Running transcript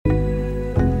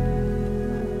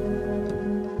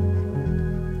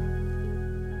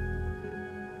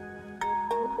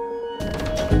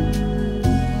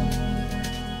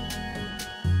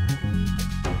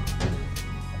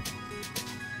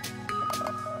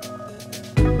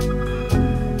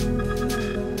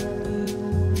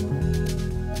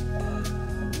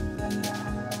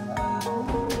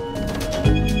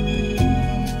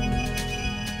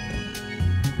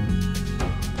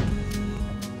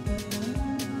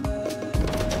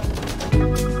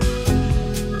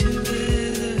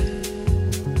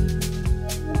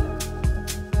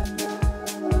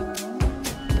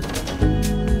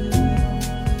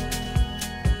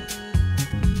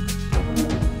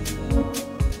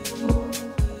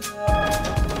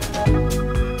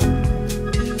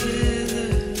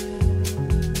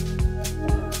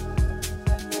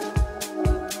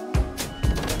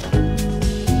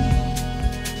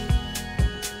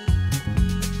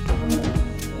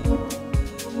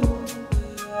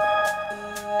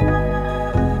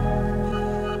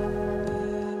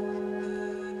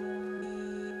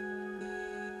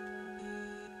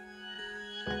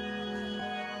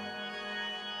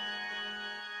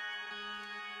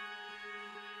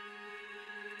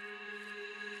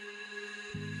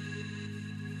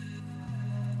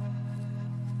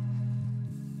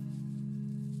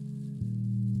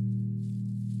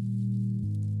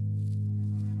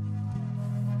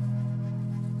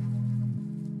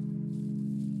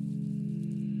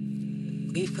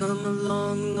We've come a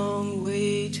long, long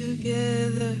way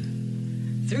together,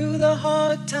 through the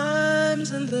hard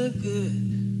times and the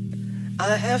good.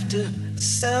 I have to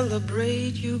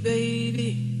celebrate you,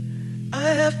 baby. I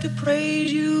have to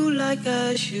praise you like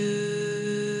I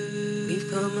should. We've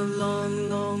come a long,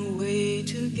 long way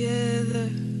together,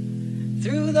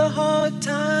 through the hard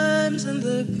times and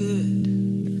the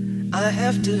good. I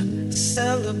have to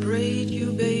celebrate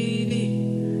you, baby.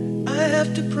 I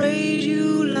have to praise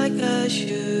you like I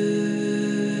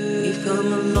should. We've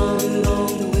come a long,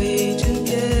 long way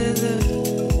together,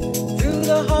 through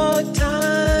the hard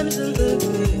times and the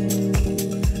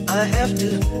good. I have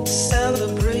to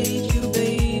celebrate you,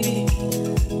 baby.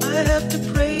 I have to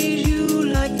praise you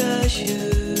like I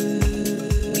should.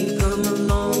 We've come a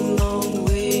long, long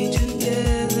way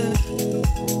together,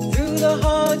 through the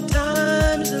hard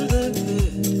times and the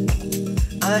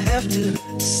good. I have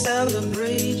to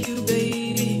celebrate you,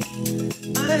 baby.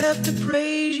 I have to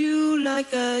praise you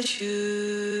like I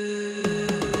should.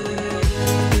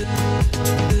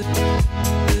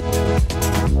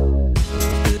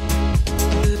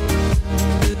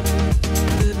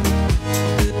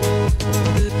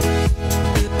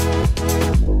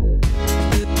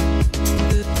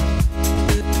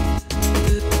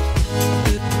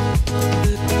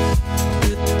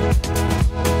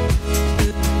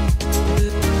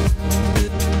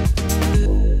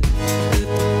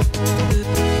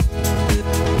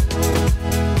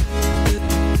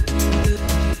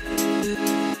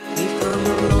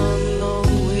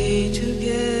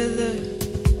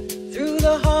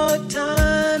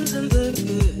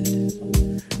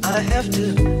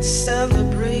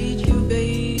 Celebrate you,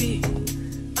 baby.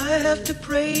 I have to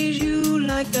praise you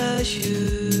like I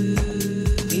should.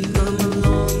 We've come a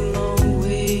long, long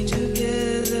way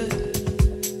together,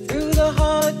 through the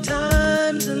hard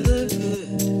times and the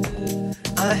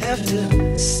good. I have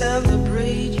to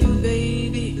celebrate you,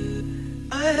 baby.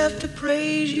 I have to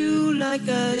praise you like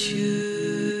I should.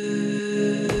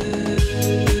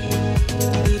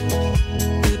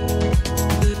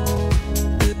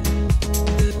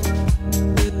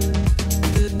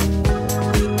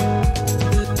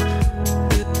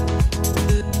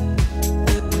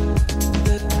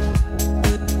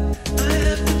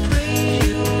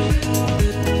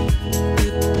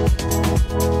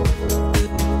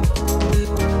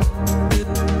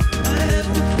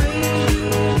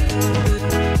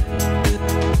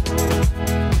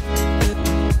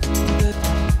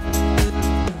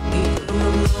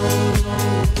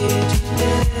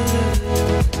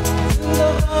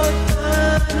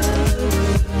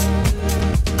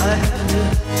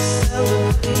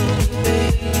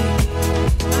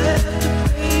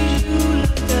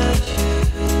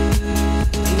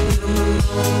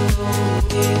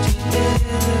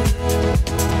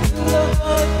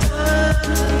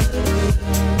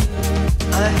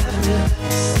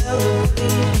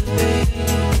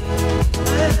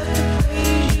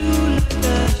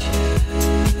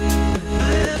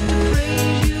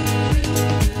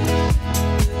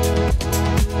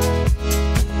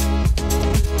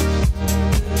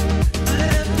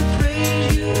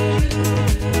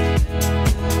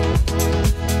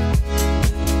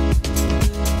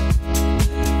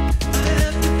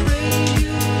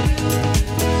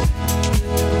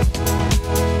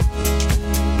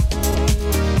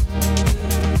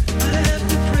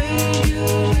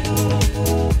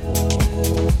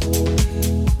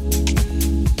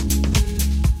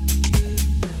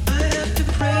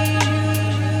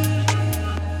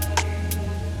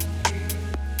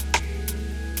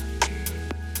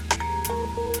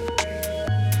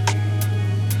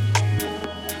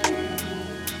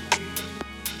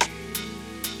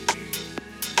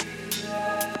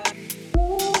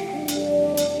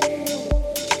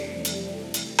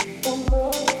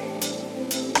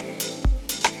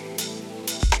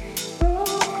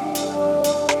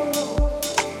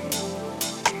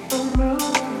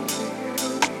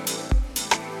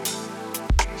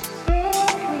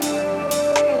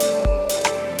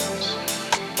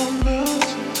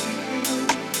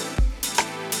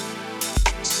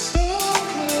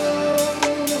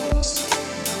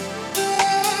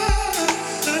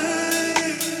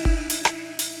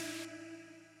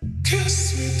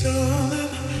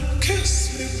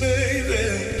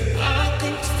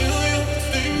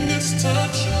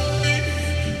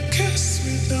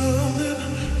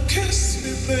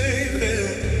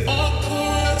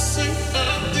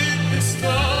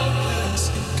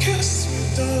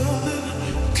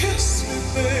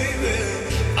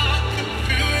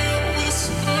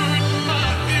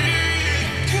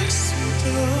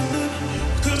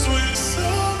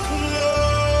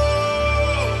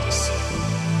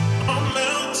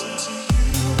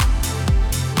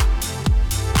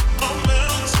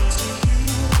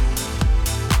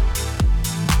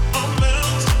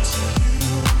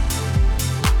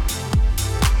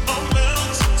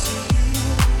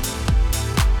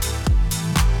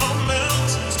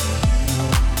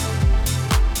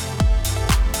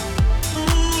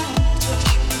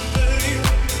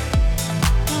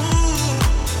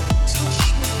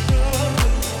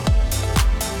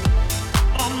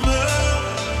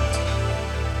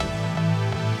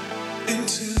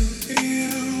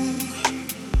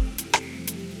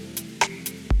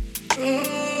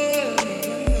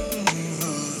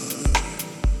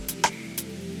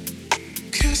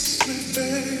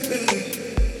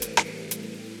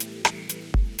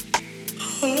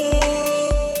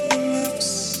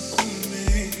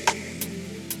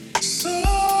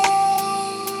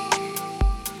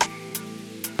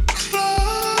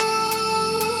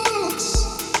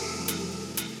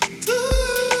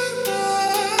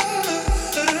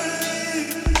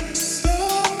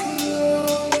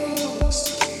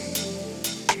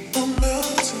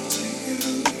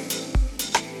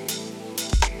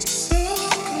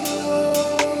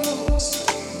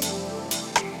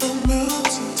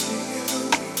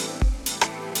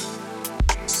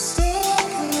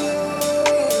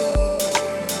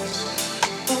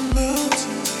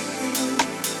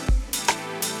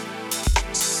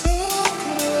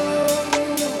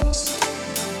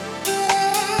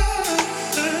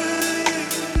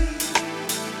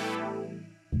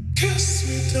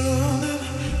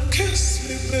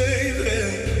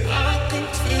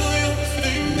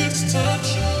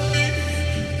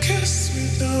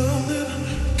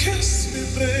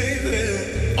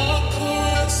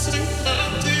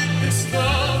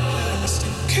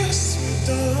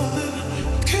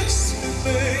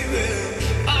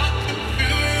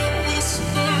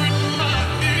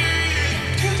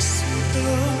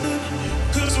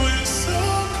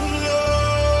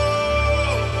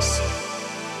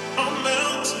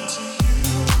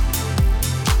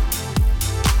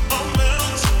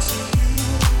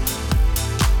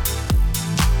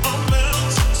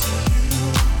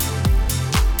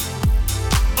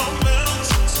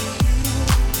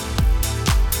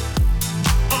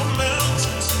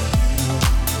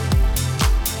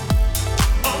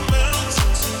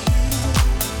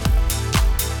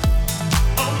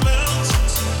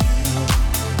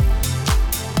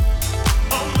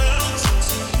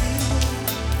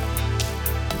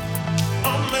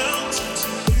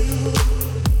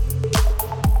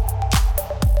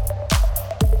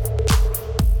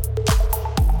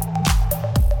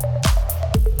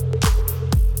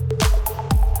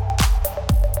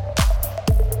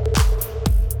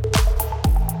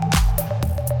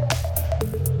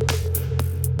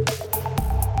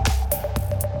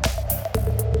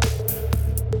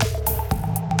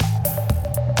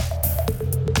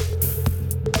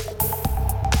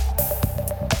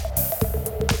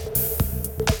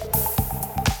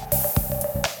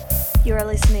 You are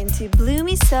listening to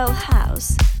Bloomy Soul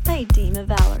House by Dima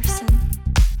Valerson.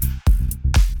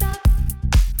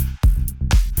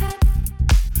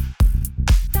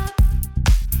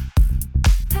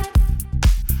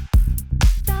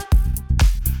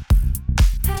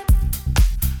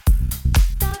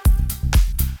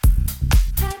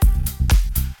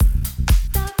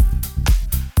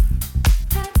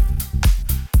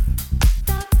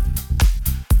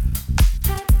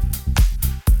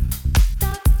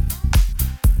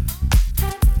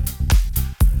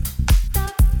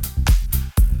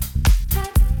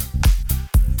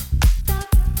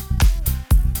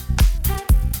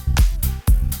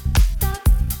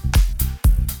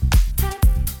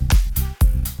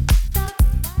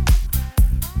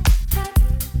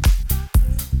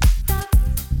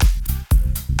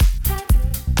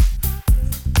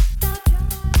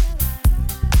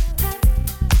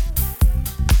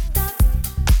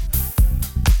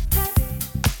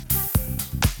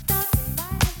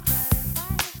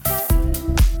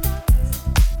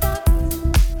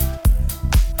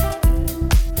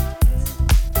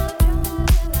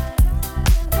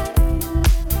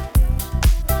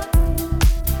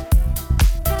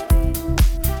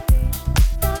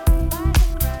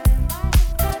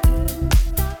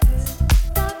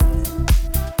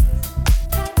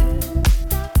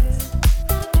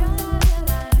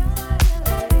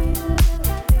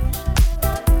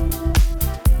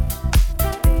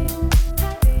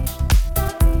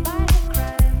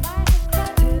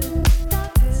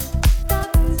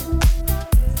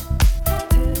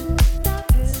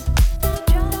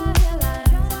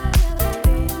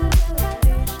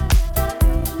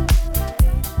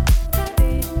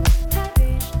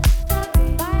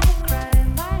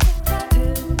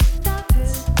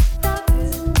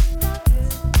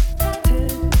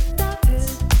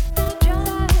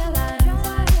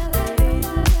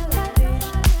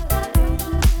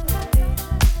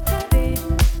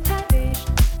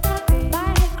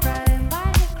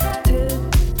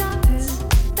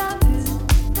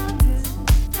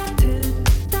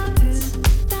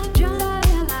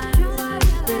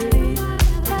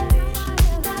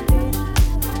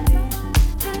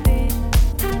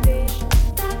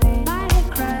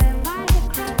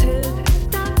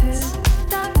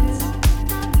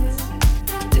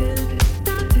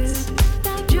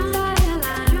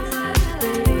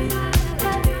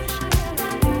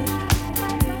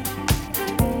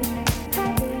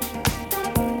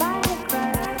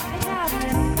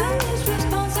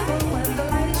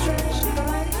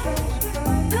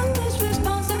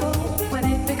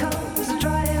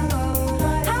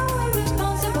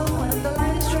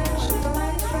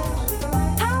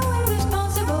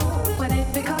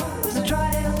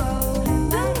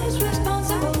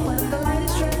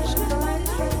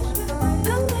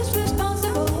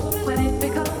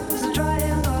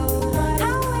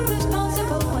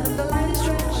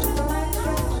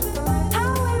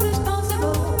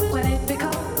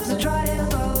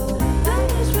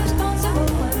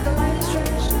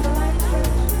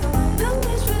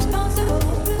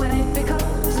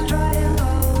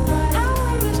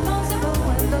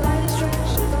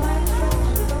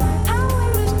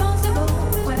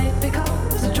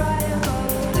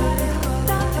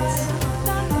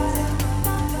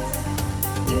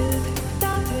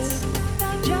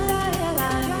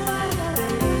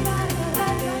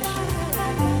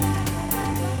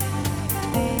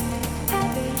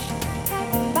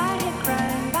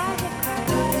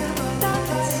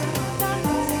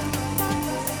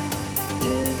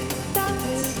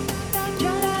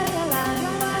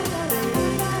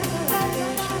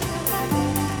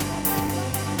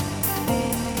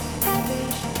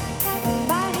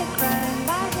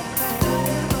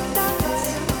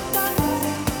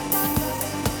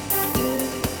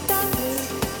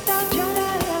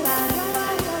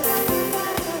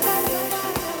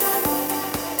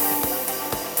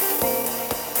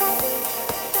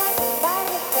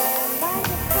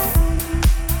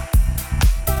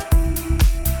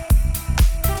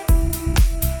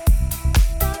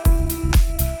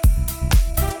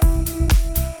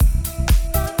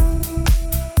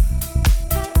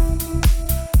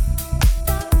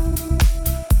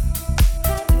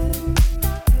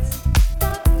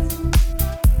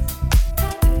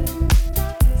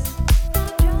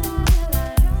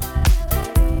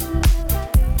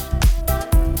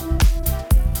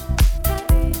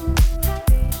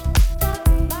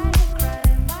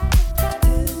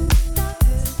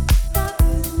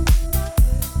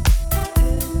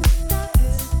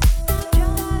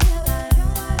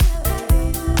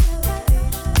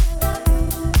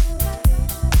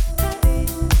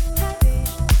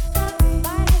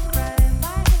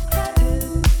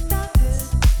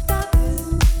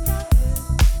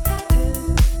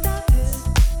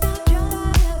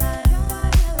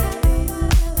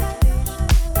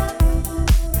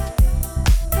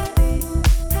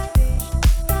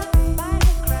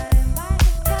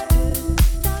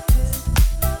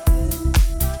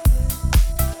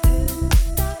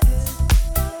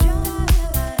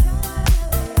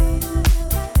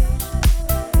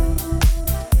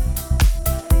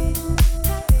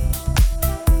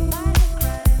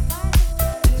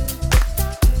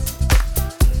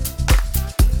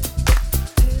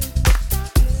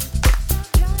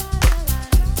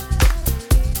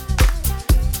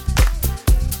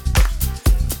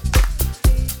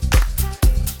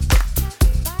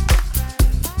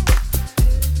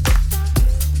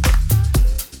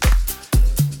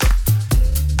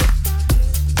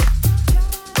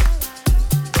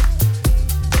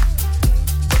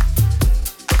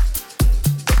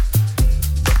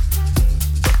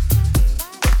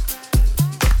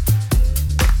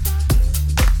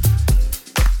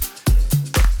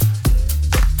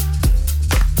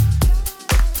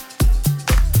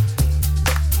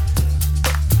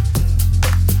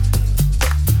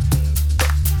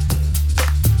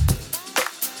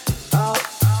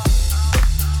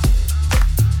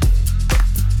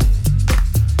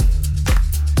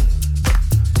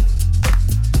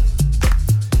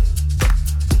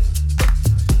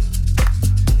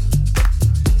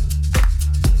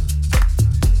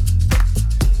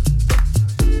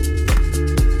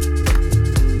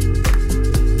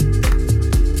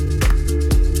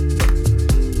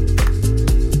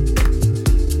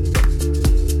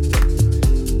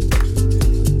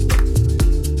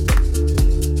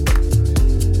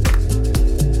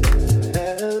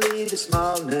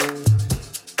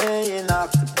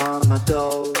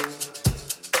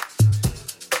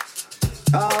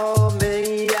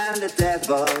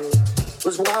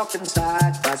 walking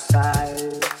side by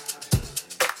side.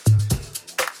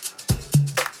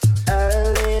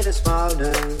 Early this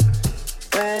morning,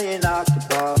 when you knocked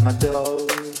upon my door,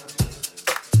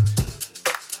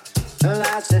 and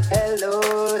I said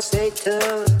hello,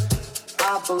 Satan,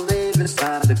 I believe it's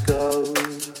time to go.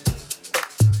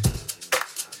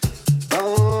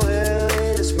 Oh,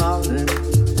 early this morning,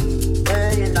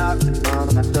 when you knocked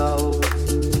upon my door,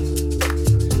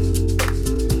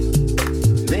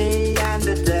 me and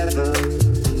the devil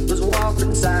was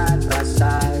walking side by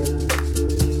side.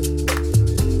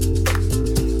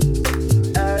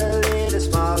 Early this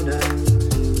morning,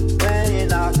 when you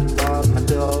knocked upon my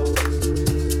door,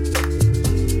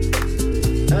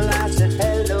 and I said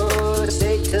hello,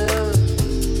 Satan,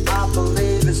 I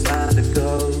believe it's time to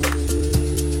go.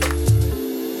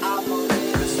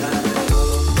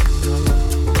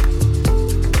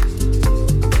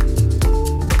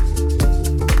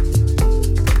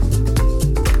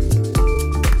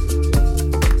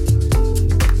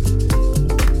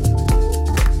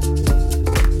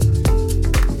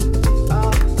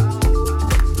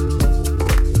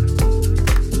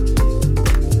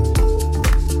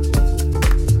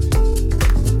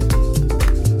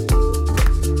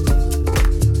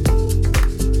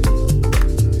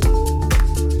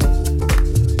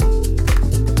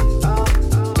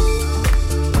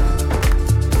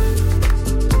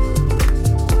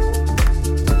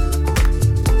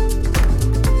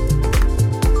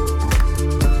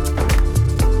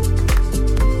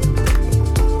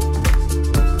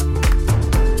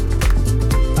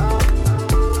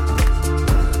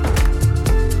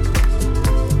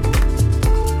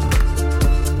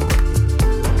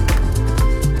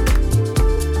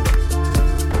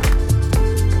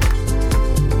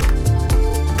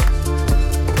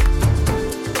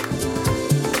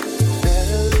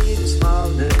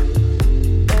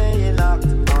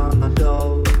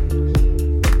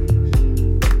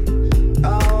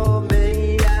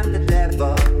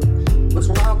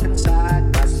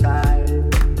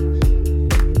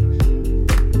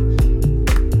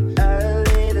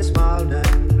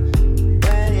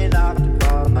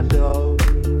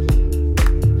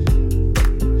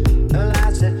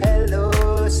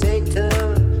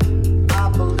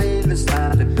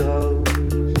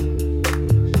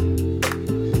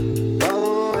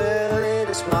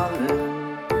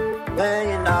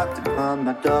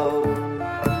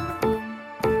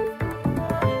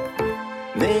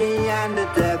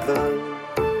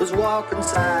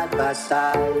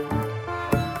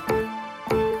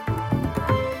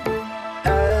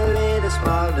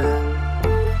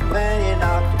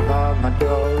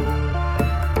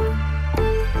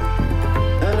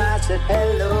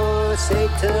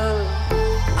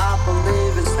 I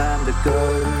believe it's time to go.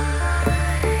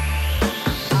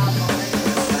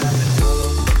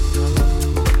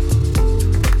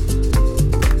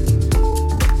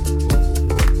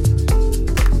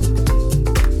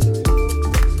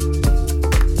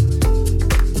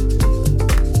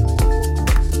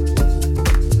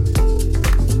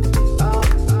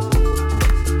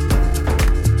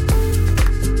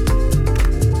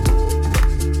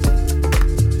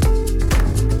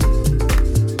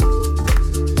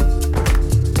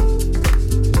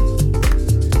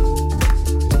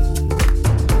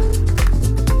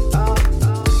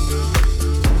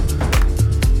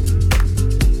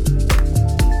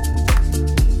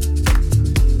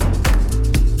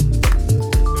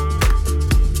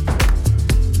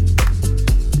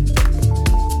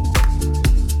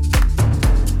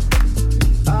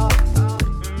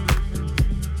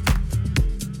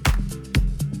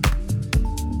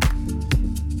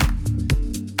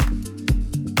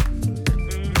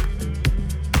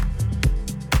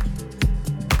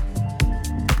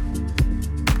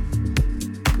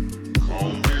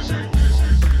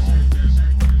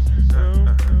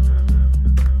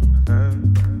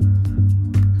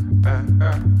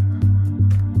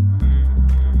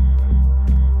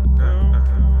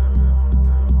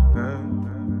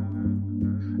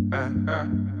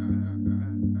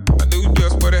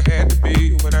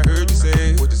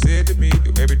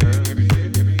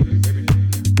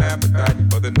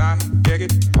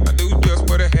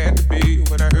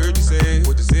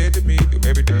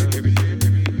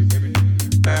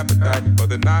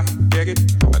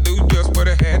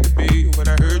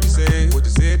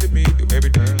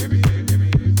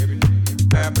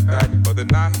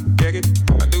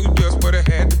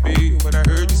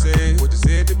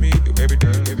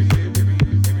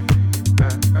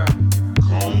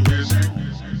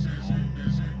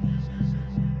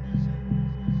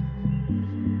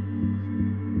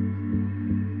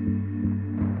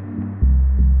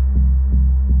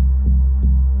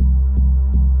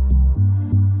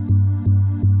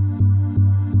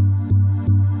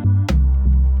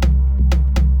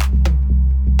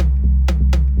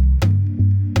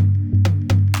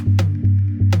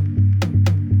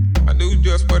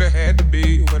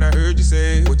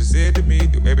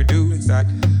 inside.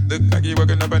 Look like you're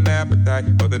working up an appetite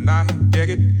for the night. Check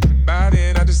it. By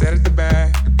then I just sat at the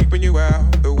back, peeping you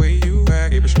out the way you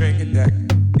act. Gave a string attack,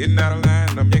 getting out of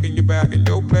line. I'm yanking you back in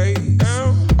your place.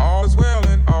 All is well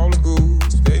and all is good.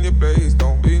 Stay in your place,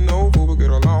 don't be no fool, but get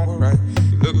along alright.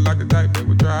 You look like the type that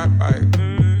would drive by.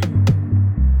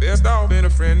 Best off being a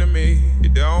friend to me. You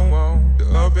don't want to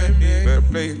up and me, better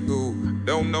play it cool.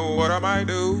 Don't know what I might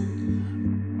do.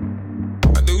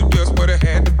 I knew just what it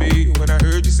had to be when I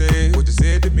heard you say what you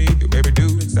said to me. Do every do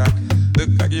inside. Look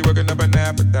like you're working up an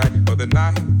appetite for the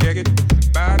night. Check it.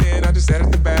 By then I just sat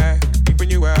at the back, peeping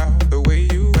you out the way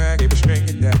you act. Gave a string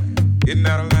attack, getting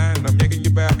out of line. I'm yanking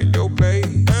you back in your place.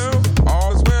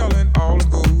 All is well and all is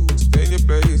good. Stay in your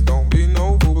place, don't be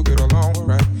no fool, but get along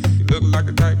alright. You look like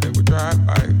the type that would drive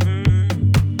by.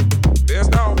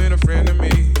 Best off being a friend to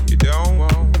me. You don't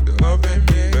want to up and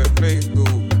me, better play it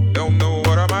cool. Don't know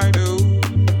what I might do.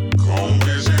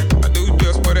 I knew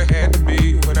just what it had to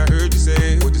be when I heard you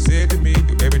say what you said to me.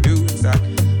 Do every do inside.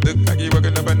 Look like you're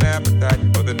working up an appetite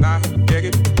for the night. Check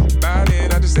it. By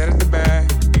then I just sat at the back,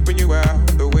 keeping you out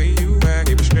the way you act.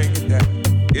 Gave a string attack,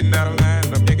 getting out of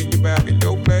line. I'm yanking you back in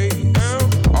your place.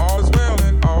 All is well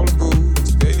and all is good.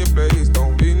 Stay in your place,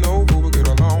 don't be no fool, but get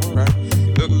along alright.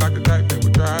 You look like the type that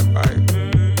would drive by.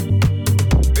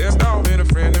 Best off being a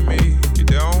friend to me. You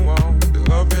don't want to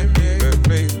up and me, better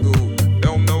play it cool.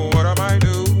 Don't know what I might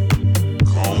do.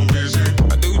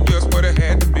 I knew just what it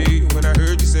had to be when I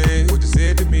heard you say what you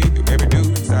said to me. Do every do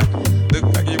inside. Look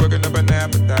like you're working up an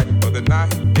appetite for the night.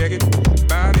 Check it.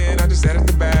 By then I just sat at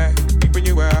the back, keeping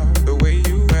you out the way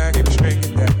you act. Gave a string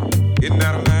attack, getting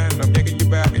out of line. I'm yanking you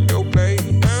back in your place.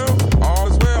 All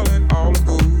is well and all is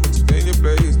good. Stay in your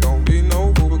place, don't be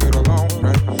no fool, but get along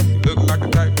alright. You look like the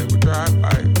type that would drive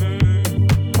by.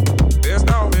 Best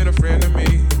off being a friend to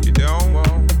me. You don't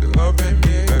want to up and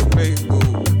me, better play it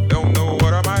cool. Don't know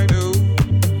what I might do.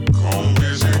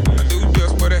 I knew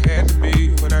just what it had to be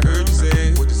when I heard you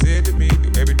say what you said to me. Do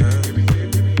every day.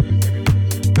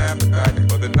 Appetite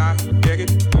for the night. Check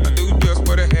it. I knew just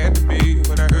what it had to be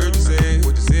when I heard you say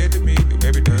what you said to me. Do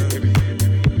every day.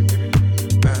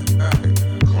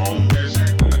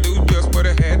 I knew just what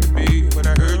it had to be when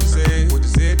I heard you say what you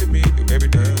said to me. Do every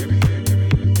day.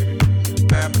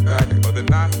 Appetite for the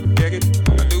night. Check it.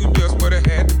 I knew just what it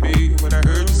had to be when I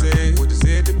heard you say what you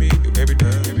said to me. Do every day.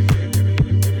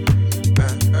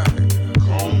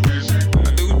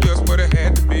 I knew just what it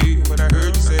had to be when I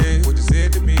heard you say what you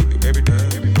said to me. Do every day.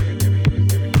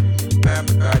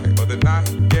 Appetite for the night.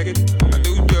 Check it. I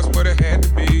knew just what it had to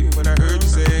be when I heard you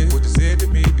say what you said to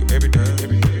me. Do every day.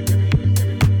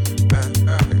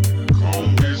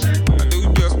 I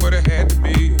knew just what it had to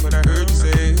be when I heard you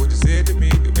say what you said to me.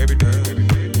 Do every day.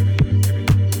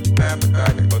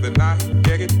 Appetite for the night.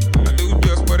 Check it. I knew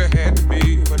just what it had to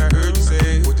be when I heard you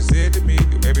say what you said to me.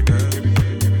 Do every day.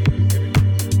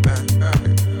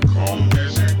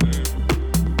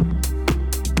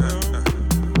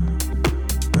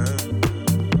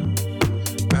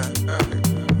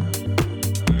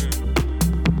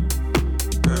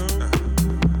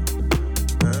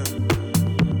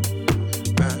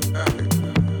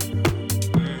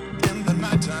 In the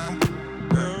nighttime,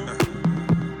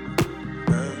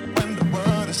 when the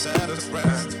world is at its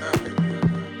rest,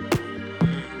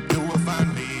 you will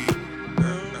find me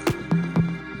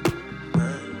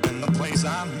in the place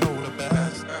I know the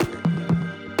best.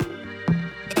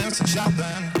 Dancing,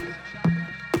 shopping,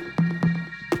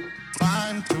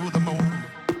 flying to the moon.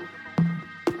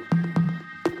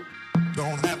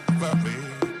 Don't have to worry,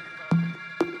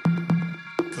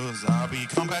 'cause I'll be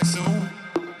come back soon.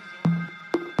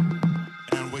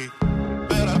 And we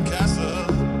built up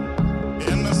castles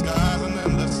in the skies and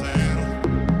in the sand.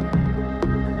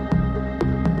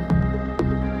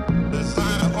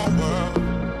 Design a whole world,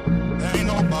 ain't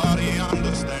nobody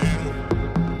understand.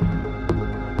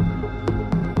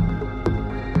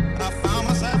 I found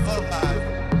myself alive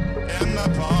in the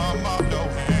palm of your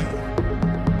hand.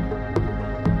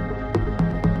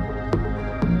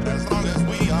 As long as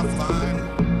we are fine,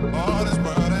 all this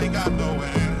world ain't got no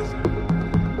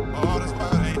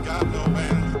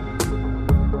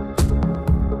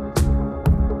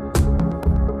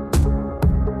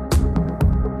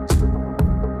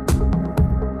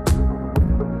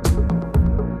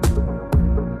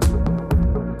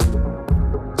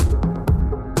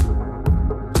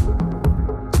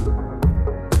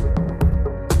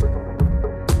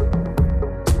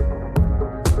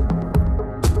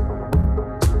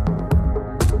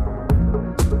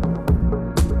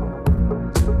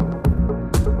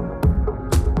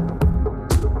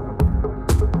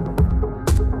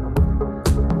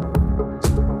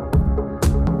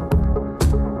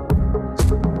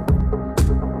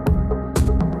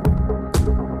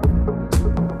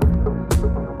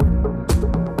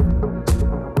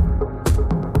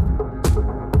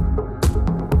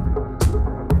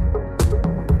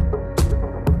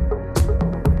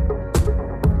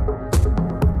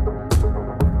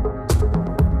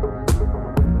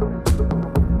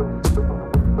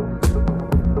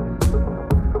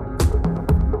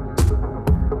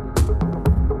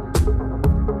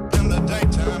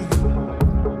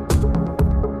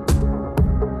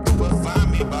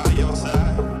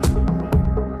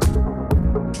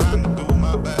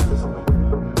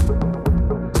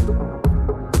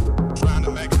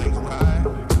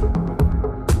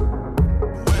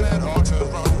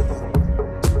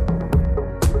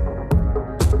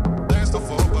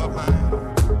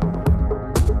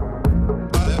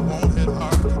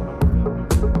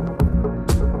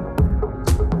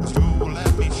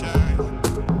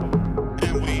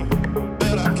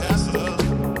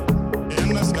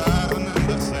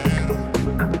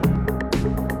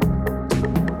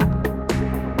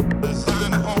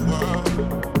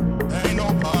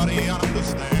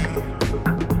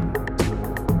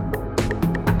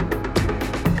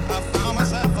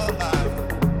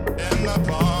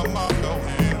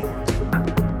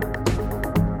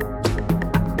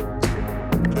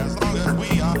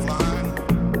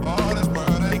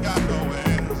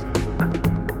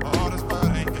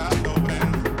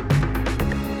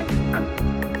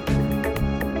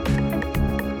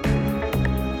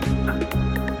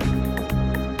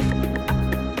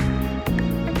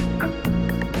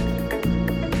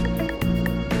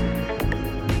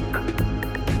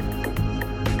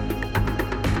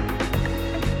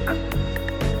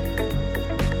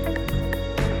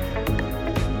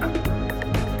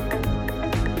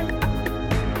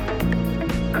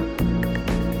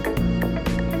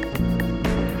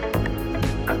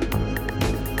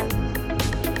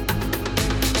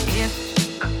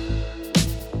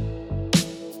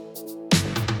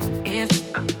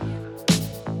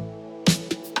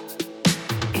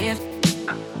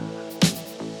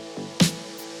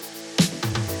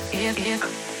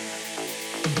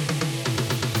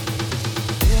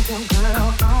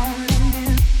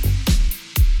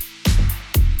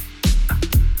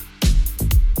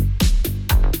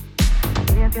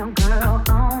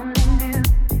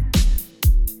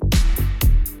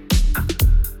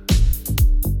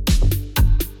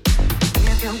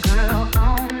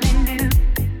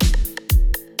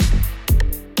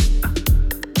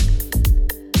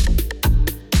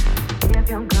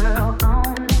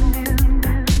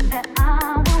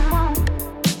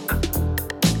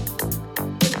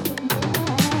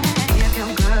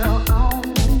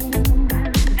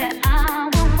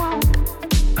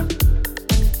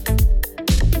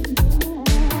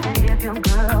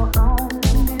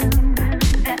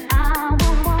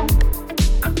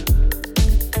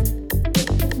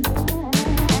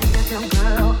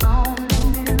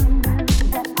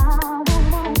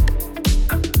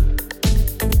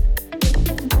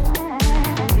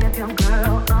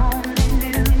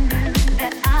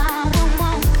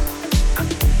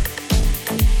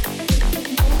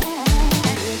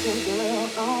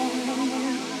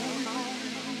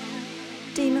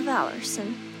Dima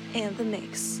Valerson and the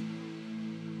mix.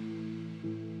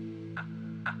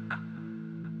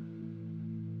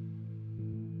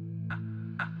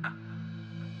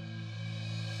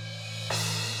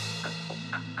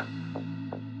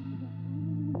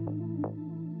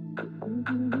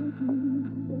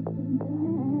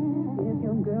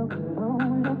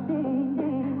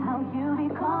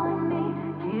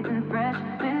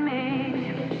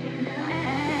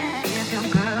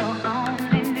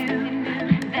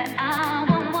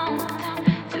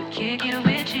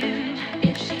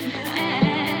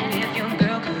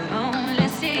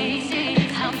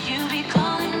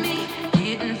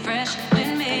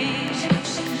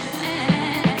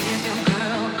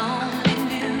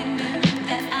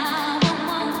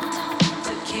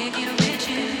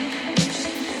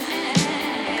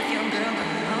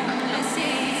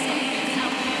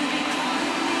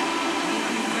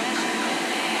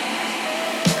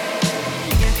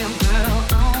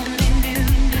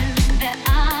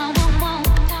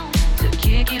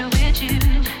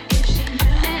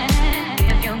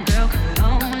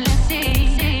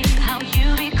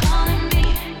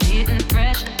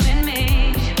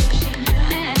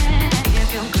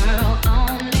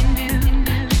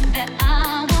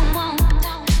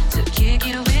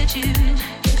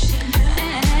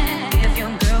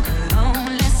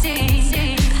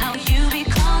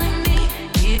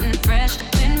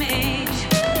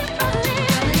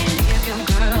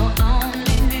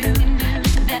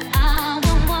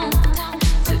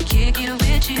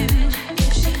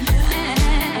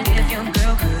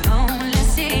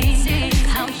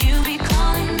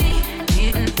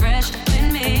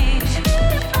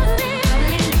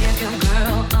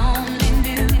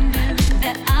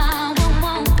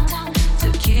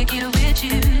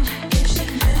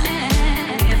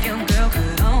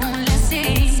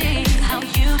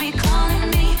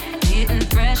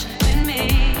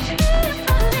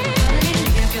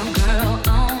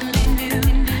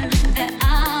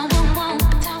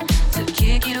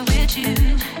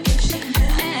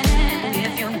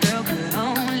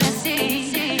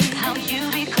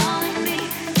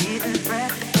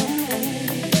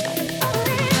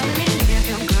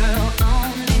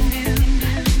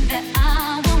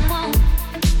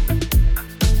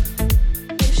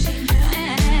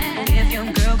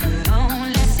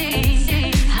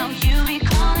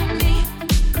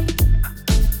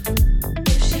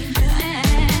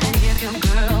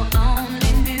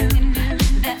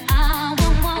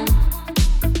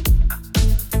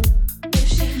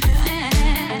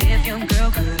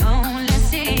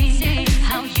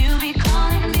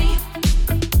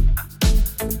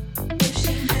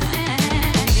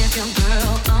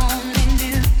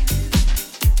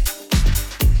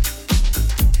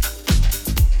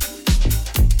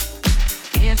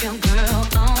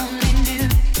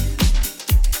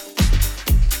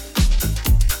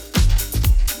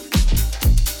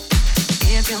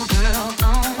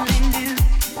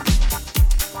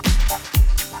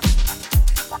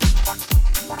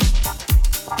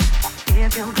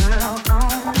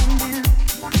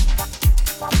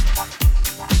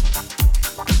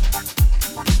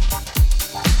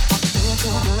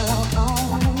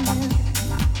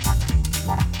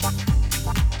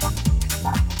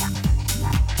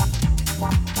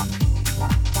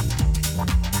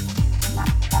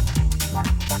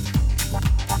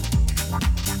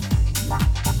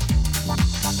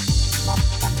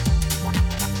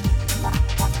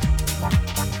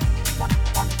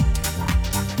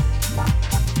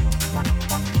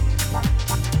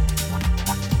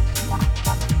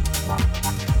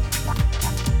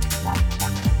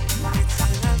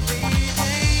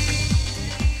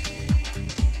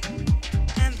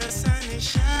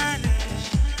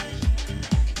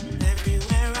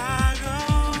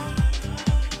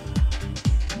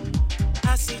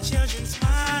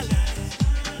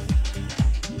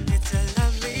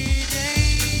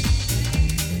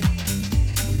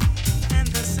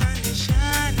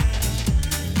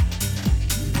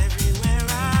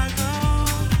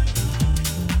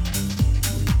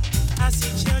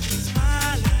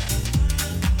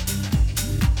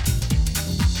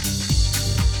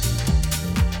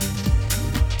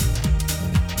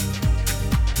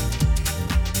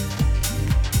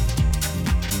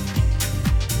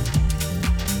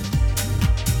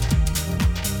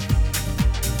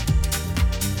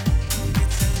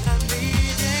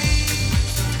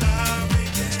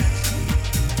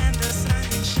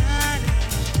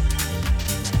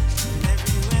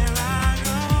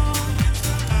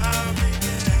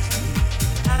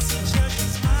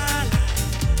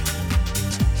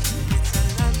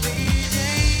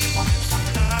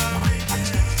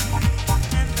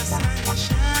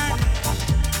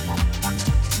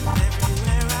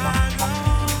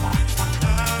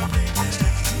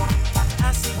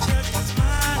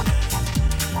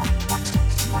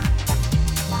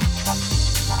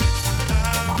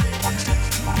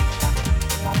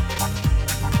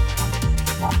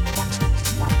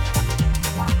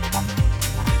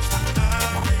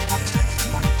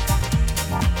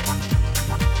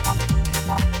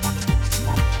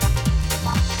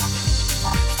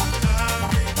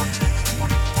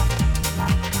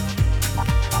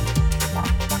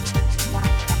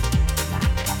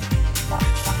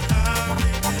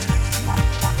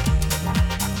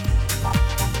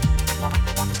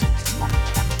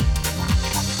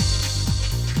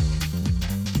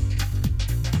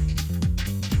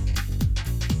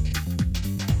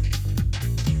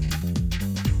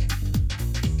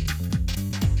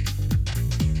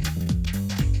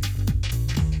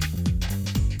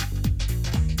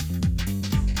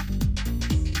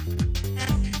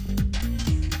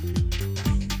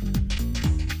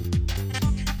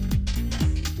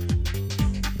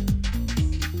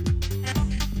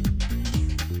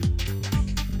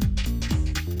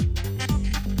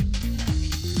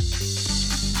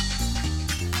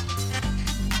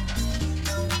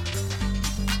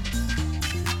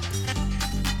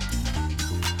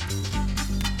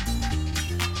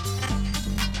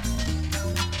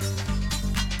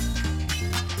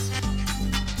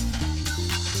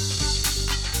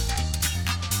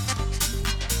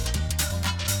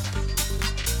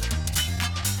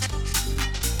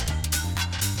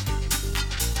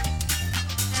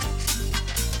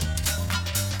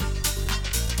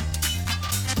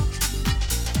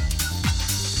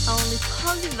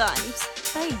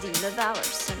 Vibes by Dima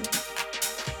Valerson.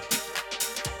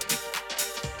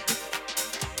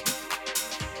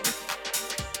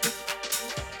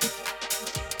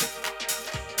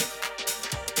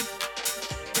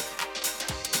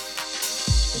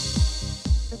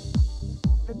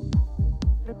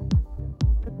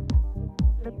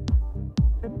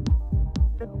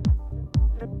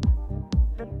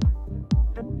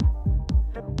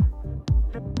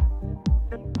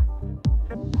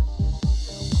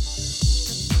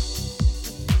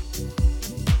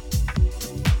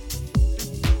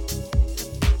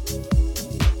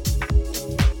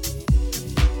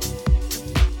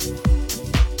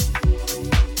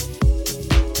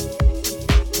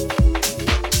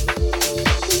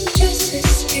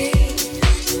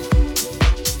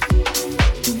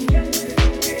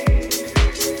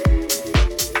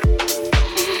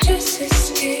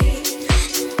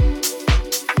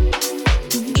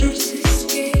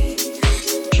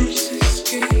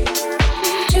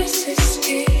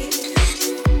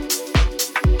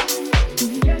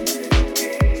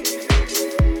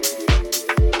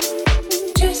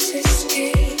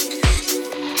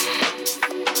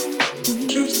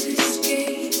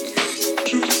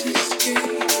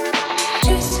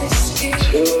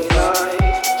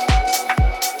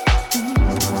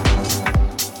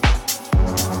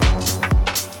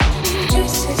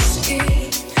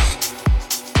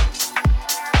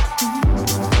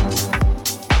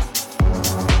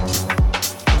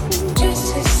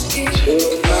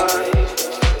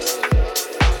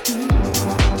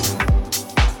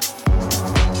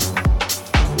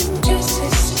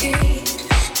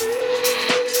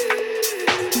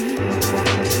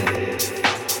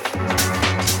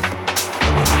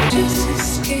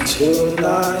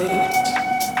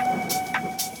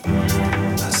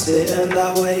 sit and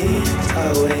I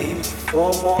wait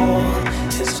for more.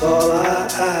 It's all I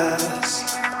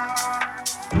ask.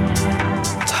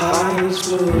 Time is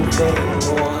moving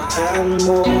more and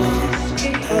more,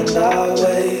 and I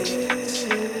wait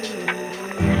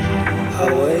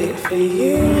for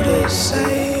you to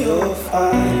say you're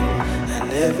fine,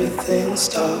 and everything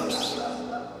stops.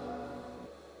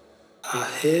 I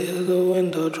hear the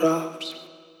window drops.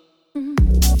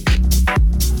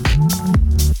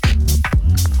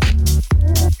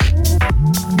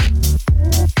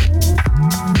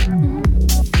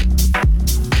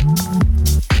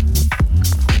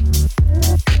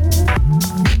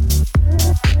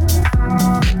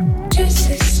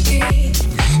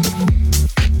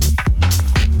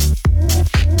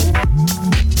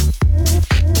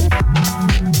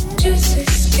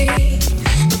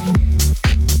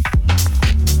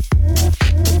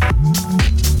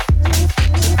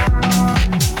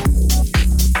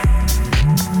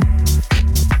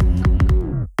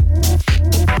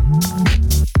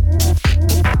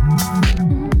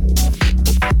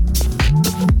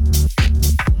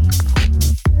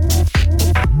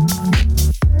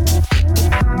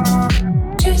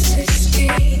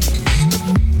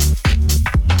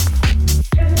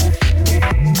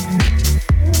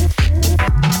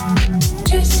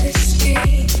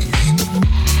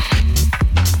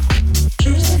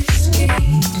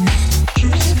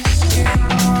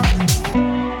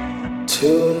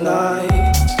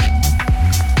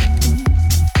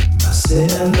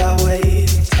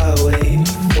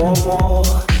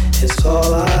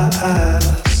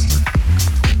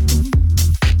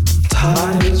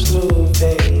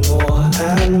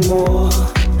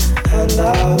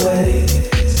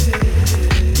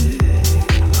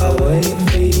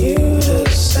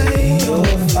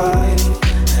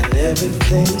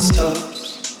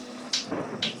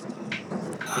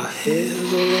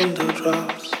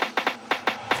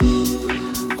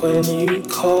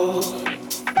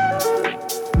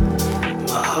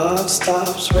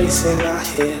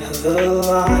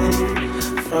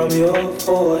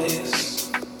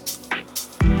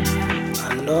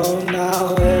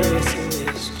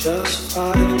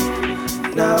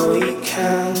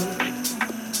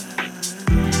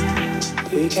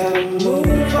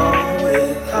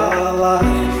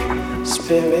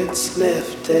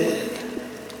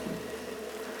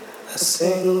 A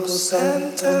single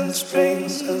sentence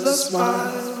brings us a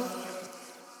smile.